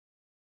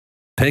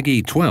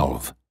Peggy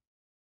 12.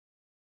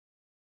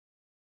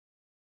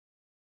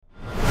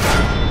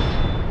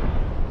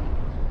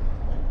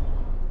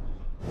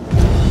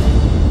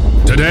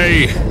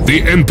 Today,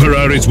 the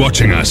Emperor is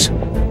watching us.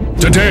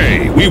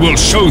 Today, we will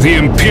show the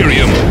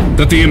Imperium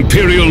that the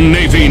Imperial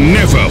Navy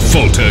never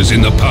falters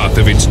in the path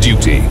of its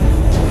duty.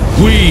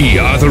 We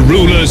are the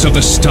rulers of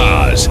the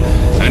stars,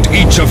 and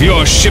each of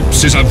your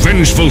ships is a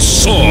vengeful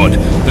sword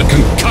that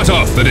can cut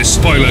off the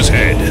despoiler's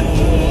head.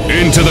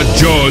 Into the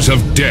jaws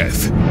of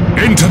death,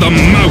 into the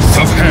mouth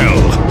of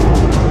hell.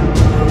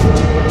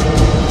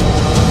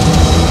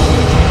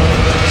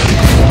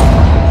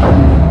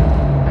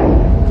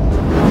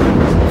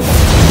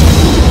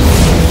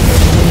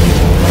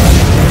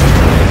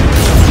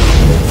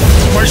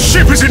 My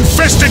ship is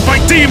infested by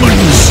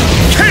demons!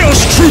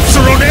 Chaos troops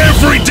are on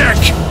every deck!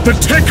 The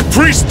tech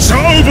priests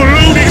are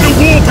overloading the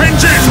warp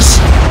engines!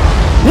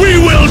 We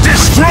will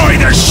destroy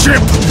the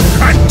ship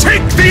and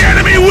take the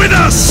enemy with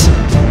us!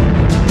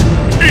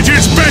 It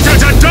is better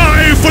to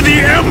die for the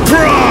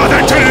Emperor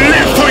than to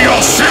live for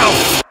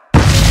yourself!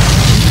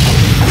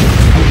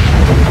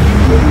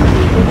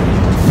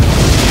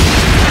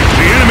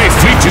 The enemy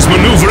fleet is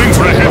maneuvering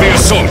for a heavy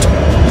assault.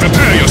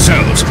 Prepare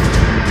yourselves.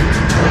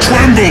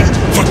 Tremble,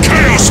 for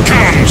chaos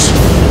comes!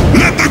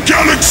 Let the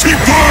galaxy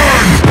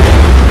burn!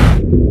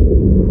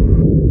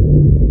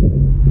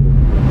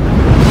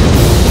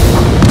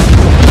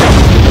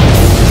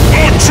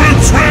 Our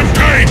troops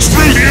rampage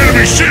through the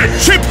enemy ship!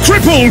 Ship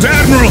crippled,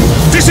 Admiral!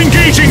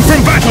 Disengaging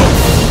from battle!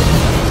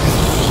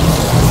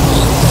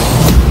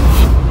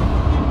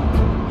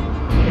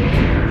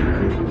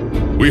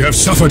 We have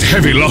suffered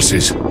heavy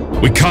losses.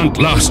 We can't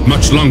last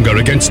much longer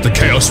against the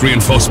Chaos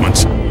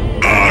reinforcements.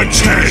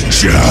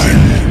 Attention!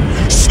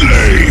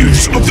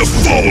 Slaves of the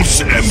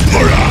false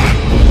Emperor!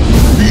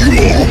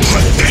 Your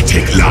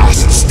pathetic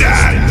last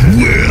stand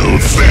will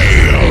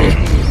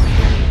fail!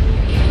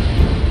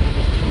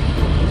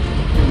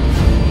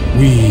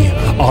 We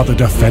are the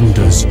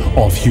defenders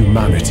of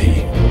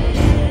humanity.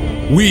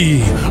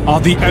 We are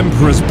the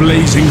Emperor's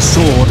blazing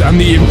sword and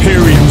the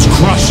Imperium's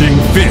crushing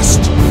fist.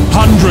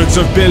 Hundreds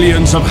of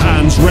billions of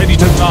hands ready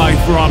to die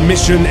for our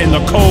mission in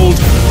the cold,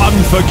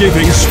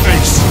 unforgiving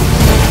space.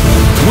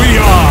 We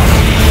are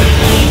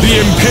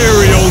the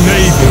Imperial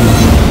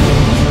Navy.